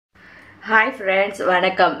Hi friends,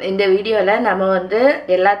 வணக்கம். இந்த வீடியோல நம்ம வந்து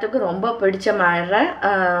எல்லாத்துக்கும் ரொம்ப பிடிச்ச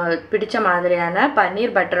மாதிரியான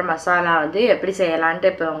பன்னீர் பட்டர் மசாலா வந்து எப்படி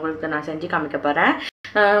செய்யலாம்னு இப்போ உங்களுக்கு நான் செஞ்சு காமிக்க போறேன்.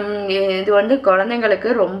 இது வந்து குழந்தைங்களுக்கு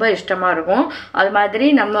ரொம்ப இஷ்டமா இருக்கும். அது மாதிரி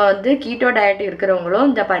நம்ம வந்து கீட்டோ டயட் இருக்கிறவங்களும்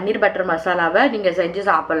இந்த பன்னீர் பட்டர் மசாலாவை நீங்க செஞ்சு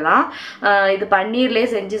சாப்பிடலாம். இது பன்னீர்லயே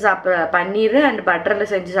செஞ்சு பன்னீர் அண்ட் பட்டர்ல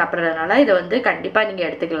செஞ்சு சாப்பிட்றதுனால இதை வந்து கண்டிப்பா நீங்க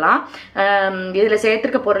எடுத்துக்கலாம். இதுல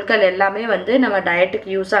சேர்த்துருக்க பொருட்கள் எல்லாமே வந்து நம்ம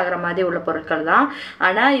டயட்டுக்கு யூஸ் ஆகுற மாதிரி உள்ள பொருட்கள் தான்.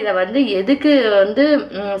 ஆனா இதை வந்து எதுக்கு வந்து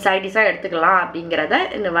சைடிஷா எடுத்துக்கலாம் அப்படிங்கிறத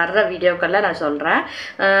இந்த வர்ற வீடியோக்கள்ல நான் சொல்றேன்.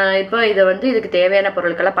 இப்போ இதை வந்து இதுக்கு தேவையான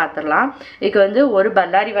பொருட்களை பார்த்துடலாம். இதுக்கு வந்து ஒரு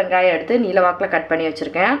பல்லாரி வெங்காயம் எடுத்து நீலவாக்கில் கட் பண்ணி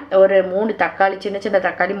வச்சுருக்கேன். ஒரு 3 தக்காளி, சின்ன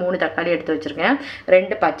தக்காளி 3 தக்காளி எடுத்து வச்சுருக்கேன்.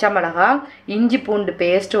 2 பச்சை மிளகாய், இஞ்சி பூண்டு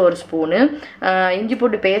பேஸ்ட் 1 ஸ்பூனு, இஞ்சி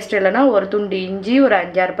பூண்டு பேஸ்ட் இல்லைன்னா ஒரு துண்டு இஞ்சி, ஒரு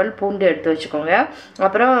 5-6 பல் பூண்டு எடுத்து வச்சுக்கோங்க.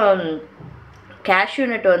 அப்புறம் கேஷ்யூ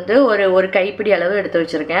நட் வந்து ஒரு கைப்பிடி அளவு எடுத்து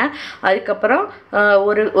வச்சுருக்கேன். அதுக்கப்புறம்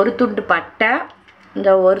ஒரு துண்டு பட்டை,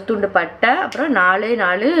 இந்த ஒரு துண்டு பட்டை, அப்புறம்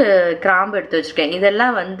 4 கிராம்பு எடுத்து வச்சுருக்கேன்.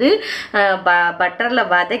 இதெல்லாம் வந்து பட்டரில்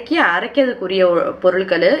வதக்கி அரைக்கிறதுக்குரிய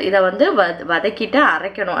பொருட்கள். இதை வந்து வதக்கிட்டு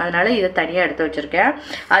அரைக்கணும், அதனால இதை தனியாக எடுத்து வச்சுருக்கேன்.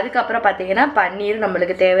 அதுக்கப்புறம் பார்த்தீங்கன்னா பன்னீர்,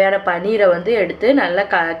 நம்மளுக்கு தேவையான பன்னீரை வந்து எடுத்து நல்லா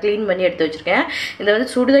க்ளீன் பண்ணி எடுத்து வச்சுருக்கேன். இதை வந்து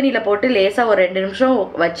சுடுதண்ணியில் போட்டு லேசாக ஒரு 2 நிமிஷம்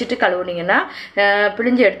வச்சுட்டு கழுவுனீங்கன்னா,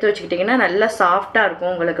 பிழிஞ்சு எடுத்து வச்சுக்கிட்டிங்கன்னா நல்லா சாஃப்டாக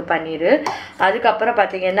இருக்கும் உங்களுக்கு பன்னீர். அதுக்கப்புறம்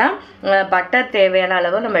பார்த்தீங்கன்னா பட்டர் தேவையான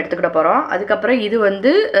அளவு நம்ம எடுத்துக்கிட போகிறோம். அதுக்கப்புறம் இது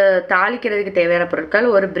வந்து தாளிக்கிறதுக்கு தேவையான பொருட்கள்,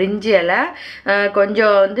 ஒரு பிரிஞ்சி இலை,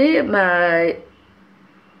 கொஞ்சம் வந்து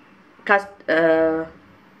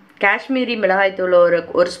காஷ்மீரி மிளகாய் தூள்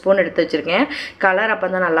ஒரு ஸ்பூன் எடுத்து வச்சுருக்கேன். கலர் அப்போ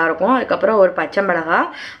தான் நல்லாயிருக்கும். அதுக்கப்புறம் ஒரு பச்சை மிளகாய்,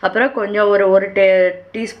 அப்புறம் கொஞ்சம்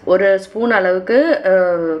ஒரு ஸ்பூன் அளவுக்கு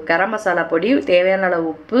கரம் மசாலா பொடி, தேவையான அளவு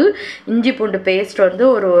உப்பு, இஞ்சி பூண்டு பேஸ்ட் வந்து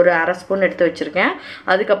ஒரு அரை ஸ்பூன் எடுத்து வச்சுருக்கேன்.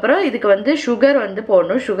 அதுக்கப்புறம் இதுக்கு வந்து சுகர் வந்து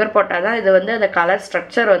போடணும். சுகர் போட்டால் தான் இது வந்து அந்த கலர்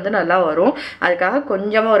ஸ்ட்ரக்சர் வந்து நல்லா வரும். அதுக்காக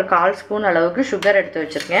கொஞ்சமாக ஒரு 1/4 ஸ்பூன் அளவுக்கு சுகர் எடுத்து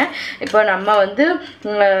வச்சுருக்கேன். இப்போ நம்ம வந்து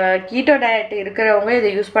கீட்டோ டயட் இருக்கிறவங்க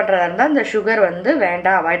இதை யூஸ் பண்ணுறதா இருந்தால் இந்த சுகர் வந்து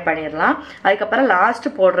வேண்டாம், அவாய்ட் பண்ணிடலாம். அதுக்கப்புறம் லாஸ்ட்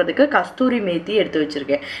போடுறதுக்கு கஸ்தூரி மேத்தி எடுத்து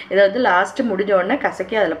வச்சிருக்கேன். இதை வந்து லாஸ்ட் முடிஞ்ச உடனே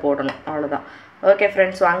கசக்கி அதில் போடணும், அவ்வளோதான். ஓகே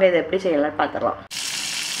ஃப்ரெண்ட்ஸ், வாங்க இதை எப்படி செய்யலாம் பார்த்துடலாம்.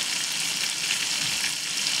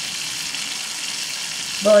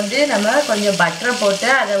 இப்போ வந்து நம்ம கொஞ்சம் பட்டரை போட்டு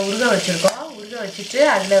அதை உருக வச்சுருக்கோம். உருக வச்சுட்டு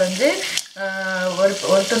அதில் வந்து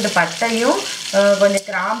ஒரு துண்டு பட்டையும் கொஞ்சம்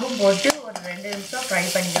கிராம்பும் போட்டு ஒரு 2 நிமிஷம் ஃப்ரை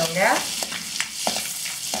பண்ணிக்கோங்க.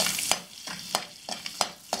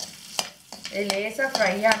 இது லேசாக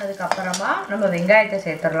ஃப்ரை ஆனதுக்கு அப்புறமா நம்ம வெங்காயத்தை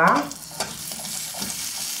சேர்த்துடலாம்.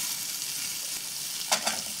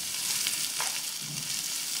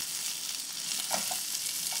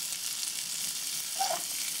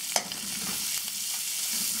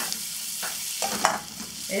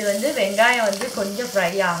 இது வந்து வெங்காயம் வந்து கொஞ்சம்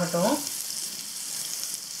ஃப்ரை ஆகட்டும்.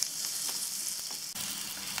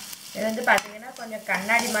 இது வந்து பார்த்தீங்கன்னா கொஞ்சம்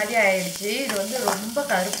கண்ணாடி மாதிரி ஆயிடுச்சு. இது வந்து ரொம்ப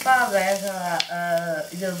கருப்பாக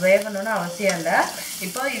இது வேகணும்னு அவசியம் இல்லை.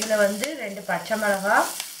 இப்போ இதில் வந்து 2 பச்சை மிளகாய்,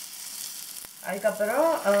 அதுக்கப்புறம்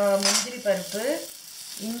முந்திரி பருப்பு,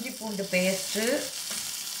 இஞ்சி பூண்டு பேஸ்ட்டு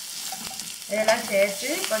இதெல்லாம் சேர்த்து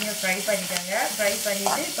கொஞ்சம் ஃப்ரை பண்ணிக்கோங்க. ஃப்ரை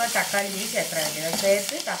பண்ணிவிட்டு இப்போ தக்காளியும் சேர்த்துறாங்க. இதை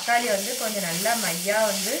சேர்த்து தக்காளி வந்து கொஞ்சம் நல்லா மையாக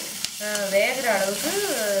வந்து வேகிற அளவுக்கு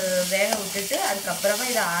வேக விட்டுட்டு அதுக்கப்புறமா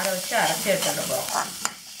இதை ஆற வச்சு அரைச்சி எடுத்துடுவோம்.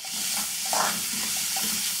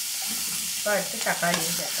 இப்போ அடுத்து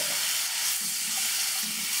தக்காளியும் சேர்த்துறோம்.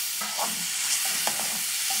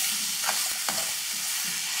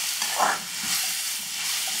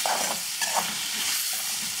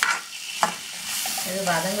 இது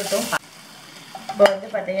வதங்கட்டும். இப்போ வந்து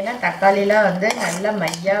பார்த்தீங்கன்னா தக்காளிலாம் வந்து நல்லா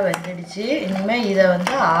மையாக வெந்துடுச்சு. இனிமேல் இதை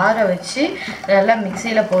வந்து ஆற வச்சு நல்லா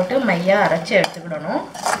மிக்சியில் போட்டு மையாக அரைச்சி எடுத்துக்கிடணும்.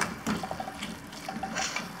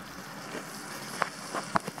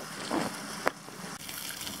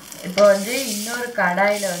 இப்போ வந்து இன்னொரு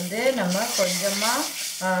கடாயில் வந்து நம்ம கொஞ்சமாக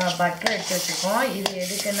பட்டர் எடுத்து வச்சுருக்கோம். இது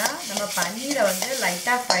எதுக்குன்னா நம்ம பன்னீரை வந்து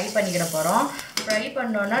லைட்டாக ஃப்ரை பண்ணிக்கிட போகிறோம். ஃப்ரை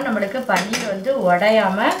பண்ணோன்னா நம்மளுக்கு பன்னீர் வந்து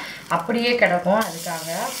உடையாமல் அப்படியே கிடக்கும். அதுக்காக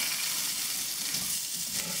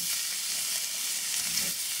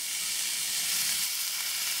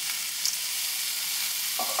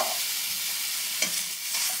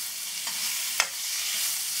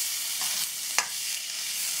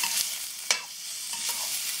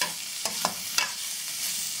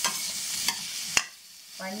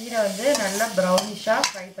பன்னீரை வந்து நல்லா ப்ரௌனிஷாக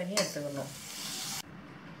ஃப்ரை பண்ணி எடுத்துக்கணும்.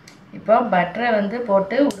 இப்போ பட்டரை வந்து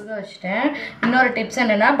போட்டு உருக வச்சுட்டேன். இன்னொரு டிப்ஸ்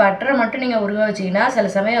என்னென்னா, பட்டரை மட்டும் நீங்கள் உருக வச்சிங்கன்னா சில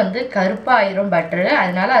சமயம் வந்து கருப்பாயிரும் பட்டரு.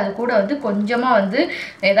 அதனால் அது கூட வந்து கொஞ்சமாக வந்து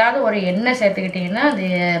ஏதாவது ஒரு எண்ணெய் சேர்த்துக்கிட்டிங்கன்னா அது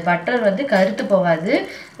பட்டர் வந்து கருத்து போகாது.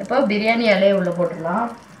 இப்போ பிரியாணி இலையை உள்ளே போட்டுடலாம்.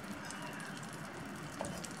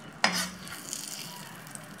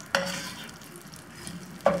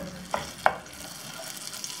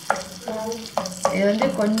 இது வந்து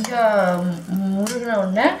கொஞ்சம் முருகின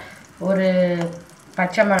உடனே ஒரு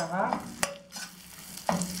பச்சை மிளகாய்,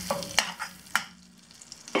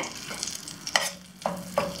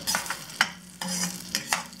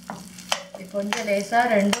 கொஞ்சம்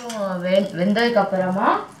லேசாக ரெண்டும் வெந்ததுக்கப்புறமா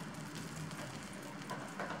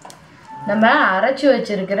நம்ம அரைச்சி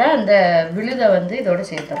வச்சிருக்கிற அந்த விழுதை வந்து இதோட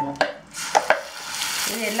சேர்த்துடணும்.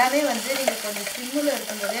 இது எல்லாமே வந்து நீங்கள் கொஞ்சம் சிம்மில்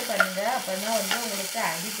இருக்கும்போதே பண்ணுங்கள், அப்போ தான் வந்து உங்களுக்கு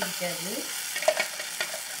அடி பிடிக்காது.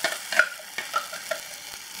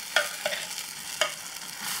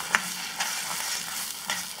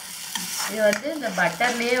 இது வந்து இந்த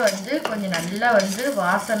பட்டர்லேயே வந்து கொஞ்சம் நல்லா வந்து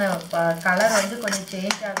வாசனை கலர் வந்து கொஞ்சம்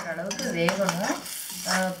சேஞ்ச் ஆகிற அளவுக்கு வேகணும்.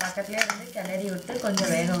 பக்கத்துலேயே வந்து கிளறி விட்டு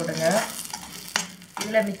கொஞ்சம் வேக விடுங்க.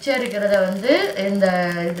 இதில் மிச்சம் இருக்கிறத வந்து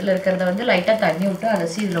இதில் இருக்கிறத வந்து லைட்டாக தண்ணி விட்டு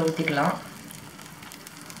அலசி இதில் ஊற்றிக்கலாம்.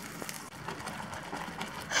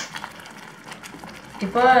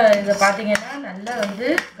 இப்போ இதை பார்த்தீங்கன்னா நல்லா வந்து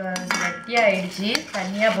கட்டியாகிடுச்சு,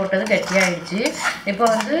 தண்ணியாக போட்டது கட்டியாகிடுச்சு. இப்போ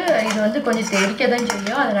வந்து இது வந்து கொஞ்சம் தெறிக்க தான்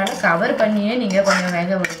செய்யும், அதனால் கவர் பண்ணியே நீங்கள் கொஞ்சம்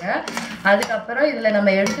வேக விடுங்க. அதுக்கப்புறம் இதில்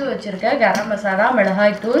நம்ம எடுத்து வச்சுருக்க கரம் மசாலா,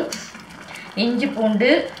 மிளகாய்த்தூள், இஞ்சி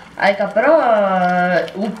பூண்டு, அதுக்கப்புறம்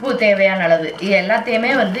உப்பு தேவையான அளவு, இது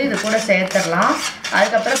எல்லாத்தையுமே வந்து இது கூட சேர்த்துடலாம்.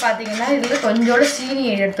 அதுக்கப்புறம் பார்த்தீங்கன்னா இதில் கொஞ்சோடு சீனி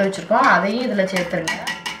எடுத்து வச்சுருக்கோம், அதையும் இதில் சேர்த்துருங்க.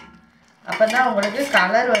 அப்போ தான் உங்களுக்கு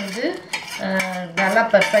கலர் வந்து நல்லா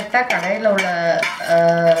பர்ஃபெக்டாக கடையில் உள்ள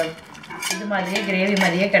இது மாதிரியே கிரேவி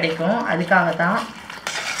மாதிரியே கிடைக்கும். அதுக்காக தான்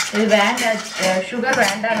இது. வேண்டாம், சுகர்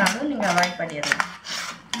வேண்டானாலும் நீங்கள் அவாய்ட் பண்ணிடலாம்.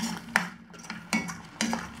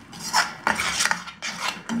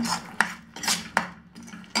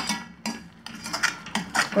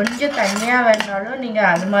 கொஞ்சம் தண்ணியாக வேணுனாலும்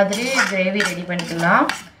நீங்கள் அது மாதிரி கிரேவி ரெடி பண்ணிக்கலாம்.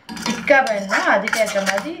 திக்காக வேணுன்னா அதுக்கேற்ற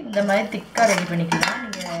மாதிரி இந்த மாதிரி திக்காக ரெடி பண்ணிக்கலாம்.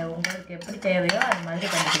 நீங்கள் உங்களுக்கு எப்படி தேவையோ அது மாதிரி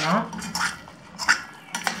பண்ணிக்கலாம்.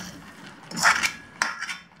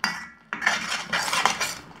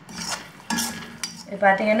 இது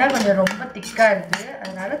பார்த்தீங்கன்னா கொஞ்சம் ரொம்ப திக்காக இருக்குது,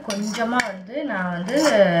 அதனால் கொஞ்சமாக வந்து நான் வந்து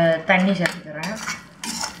தண்ணி சேர்த்துக்கிறேன்.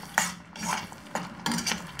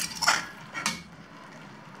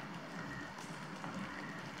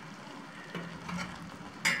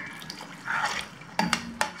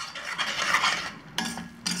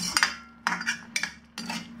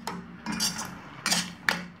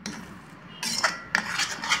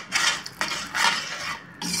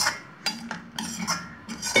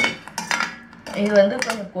 இது வந்து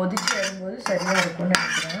கொஞ்சம் கொதிச்சு வரும்போது சரியாக இருக்கும்னு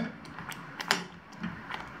நினைக்கிறேன்.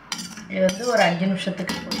 இது வந்து ஒரு 5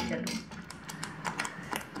 நிமிஷத்துக்கு கொதிக்கணும்.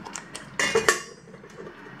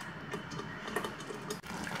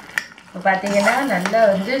 இப்போ பார்த்தீங்கன்னா நல்லா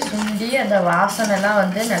வந்து சுண்டி அந்த வாசனைலாம்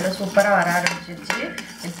வந்து நல்லா சூப்பராக வர ஆரம்பிச்சிருச்சு.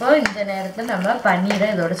 இப்போ இந்த நேரத்தில் நம்ம பன்னீரை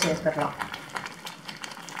இதோட சேர்த்துடலாம்.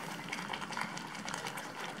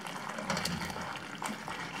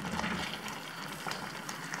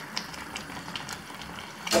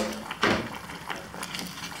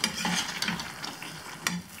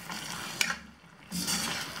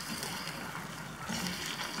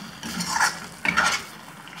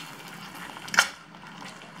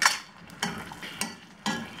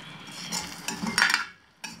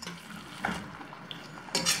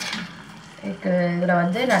 இதில்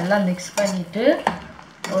வந்து நல்லா மிக்ஸ் பண்ணிவிட்டு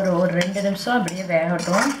ஒரு 2 நிமிஷம் அப்படியே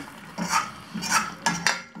வேகட்டும்.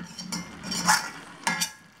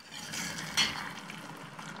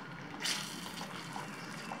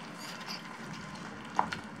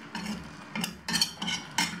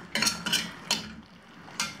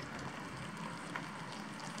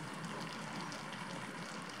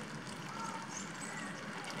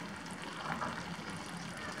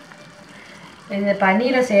 இந்த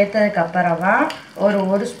பன்னீரை சேர்த்ததுக்கப்புறமா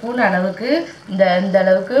ஒரு ஸ்பூன் அளவுக்கு இந்த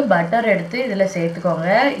அளவுக்கு பட்டர் எடுத்து இதில் சேர்த்துக்கோங்க.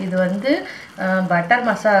 இது வந்து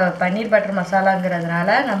பன்னீர் பட்டர்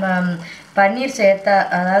மசாலாங்கிறதுனால நம்ம பன்னீர் சேர்த்தா,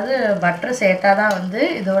 அதாவது பட்டர் சேர்த்தா தான் வந்து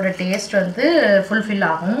இதோட டேஸ்ட் வந்து ஃபுல்ஃபில்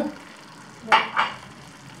ஆகும்.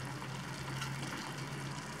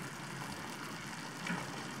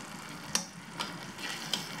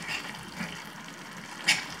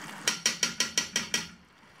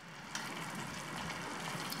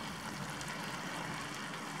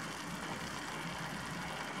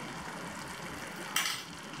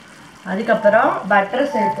 அதுக்கப்புறம் பட்டர்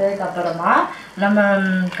சேர்த்ததுக்கப்புறமா நம்ம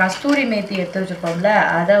கஸ்தூரி மேத்தி எடுத்து வச்சுருக்கோம்ல,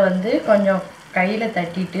 அதை வந்து கொஞ்சம் கையில்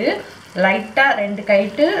தட்டிட்டு லைட்டாக 2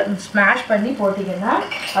 கைட்டு ஸ்மாஷ் பண்ணி போட்டிங்கன்னா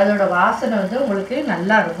அதோட வாசனை வந்து உங்களுக்கு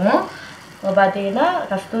நல்லாயிருக்கும். இப்போ பார்த்தீங்கன்னா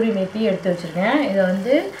கஸ்தூரி மேத்தி எடுத்து வச்சுருக்கேன். இதை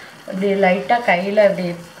வந்து இப்படி லைட்டாக கையில் இப்படி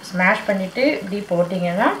ஸ்மாஷ் பண்ணிவிட்டு இப்படி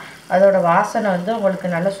போட்டிங்கன்னா அதோட வாசனை வந்து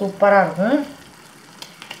உங்களுக்கு நல்லா சூப்பராக இருக்கும்.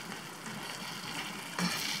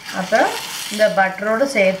 அப்புறம் இந்த பட்டரோடு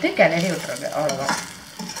சேர்த்து கிளறி விட்டுருங்க. அவ்வளோதான்.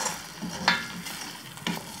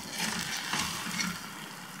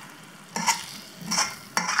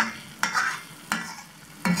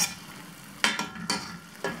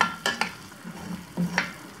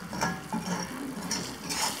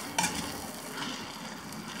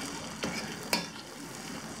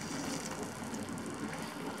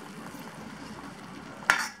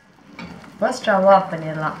 இப்போ ஸ்டவ் ஆஃப்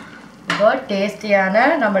பண்ணிடலாம். இப்போ டேஸ்டியான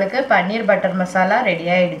நம்மளுக்கு பன்னீர் பட்டர் மசாலா ரெடி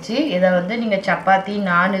ஆகிடுச்சு. இதை வந்து நீங்கள் சப்பாத்தி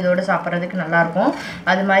நான் இதோடு சாப்பிட்றதுக்கு நல்லாயிருக்கும்.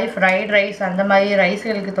 அது மாதிரி ஃப்ரைட் ரைஸ் அந்த மாதிரி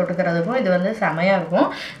ரைஸ்களுக்கு தொட்டுக்கிறதுக்கும் இது வந்து செமையாக இருக்கும்.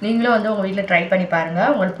 நீங்களும் வந்து உங்கள் வீட்டில் ட்ரை பண்ணி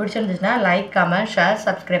பாருங்கள். உங்களுக்கு பிடிச்சிருந்துச்சுன்னா லைக், கமெண்ட், ஷேர்,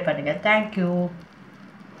 சப்ஸ்கிரைப் பண்ணுங்கள். தேங்க்யூ.